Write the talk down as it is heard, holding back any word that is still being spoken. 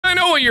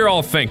know what you're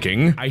all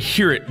thinking. I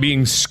hear it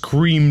being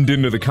screamed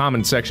into the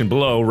comment section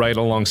below right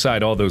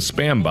alongside all those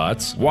spam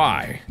bots.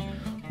 Why?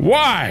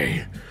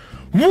 Why?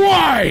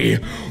 Why?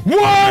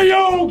 Why?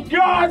 Oh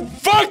God,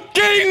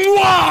 fucking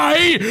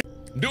why?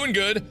 I'm doing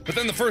good, but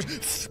then the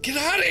first- Get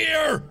out of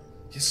here!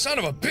 You son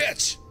of a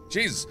bitch!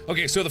 Jesus.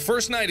 Okay, so the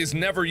first night is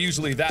never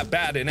usually that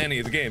bad in any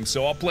of the games,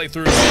 so I'll play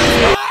through-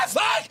 Ah,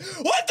 fuck!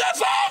 What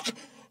the fuck?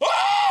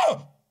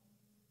 Ah!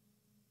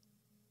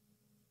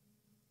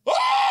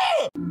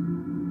 Ah!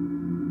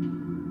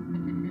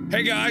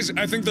 Hey guys,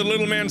 I think the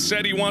little man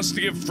said he wants to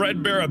give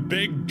Fredbear a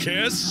big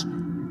kiss.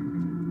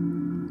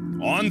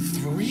 On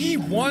 3,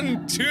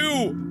 1,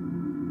 2.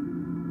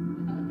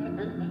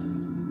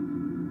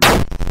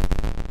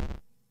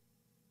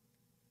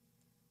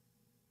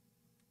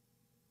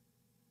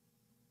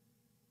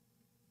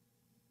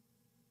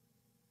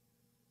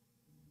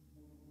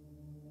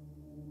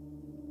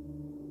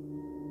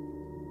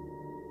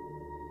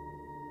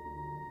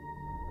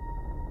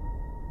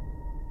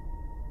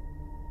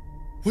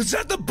 Was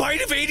that the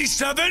bite of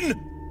 87?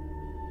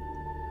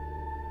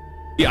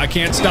 Yeah, I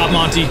can't stop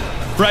Monty.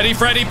 Freddy,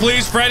 Freddy,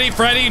 please, Freddy,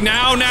 Freddy,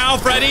 now,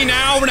 Freddy,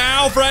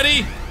 now,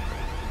 Freddy!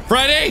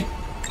 Freddy!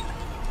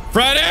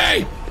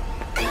 Freddy!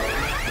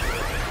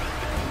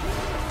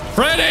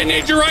 Freddy, I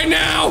need you right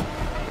now!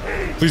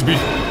 Please be-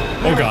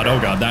 oh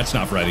god, that's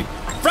not Freddy.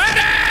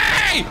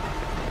 Freddy!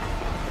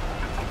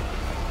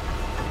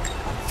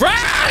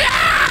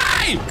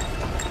 Freddy!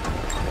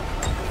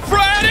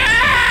 Freddy!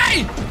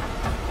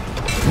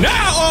 No!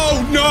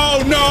 Oh,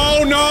 no,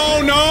 no,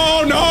 no,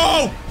 no,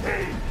 no!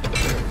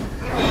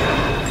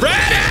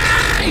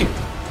 Freddy!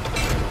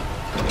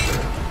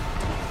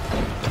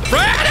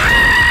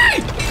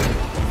 Freddy!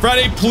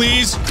 Freddy,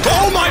 please.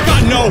 Oh my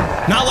god, no!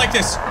 Not like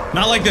this.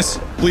 Not like this.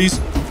 Please.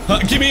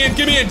 Get me in,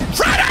 get me in.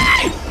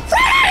 Freddy!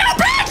 Freddy, you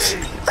bitch!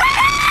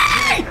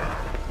 Freddy!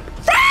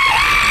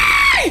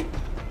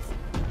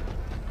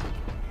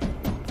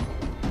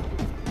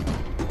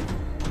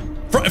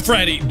 Freddy!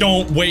 Freddy,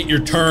 don't wait your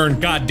turn.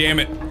 God damn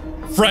it.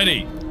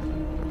 Freddy.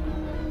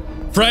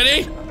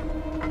 Freddy?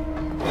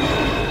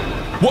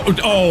 What?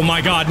 Oh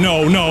my god,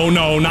 no, no,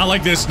 no, not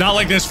like this, not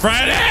like this,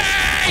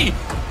 Freddy!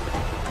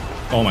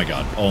 Oh my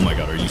god,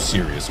 are you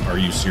serious? Are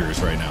you serious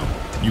right now?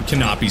 You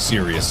cannot be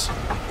serious.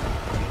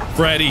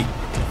 Freddy!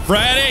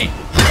 Freddy!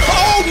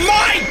 Oh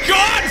my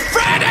god,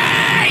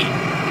 Freddy!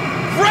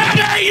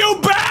 Freddy, you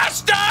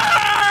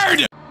bastard!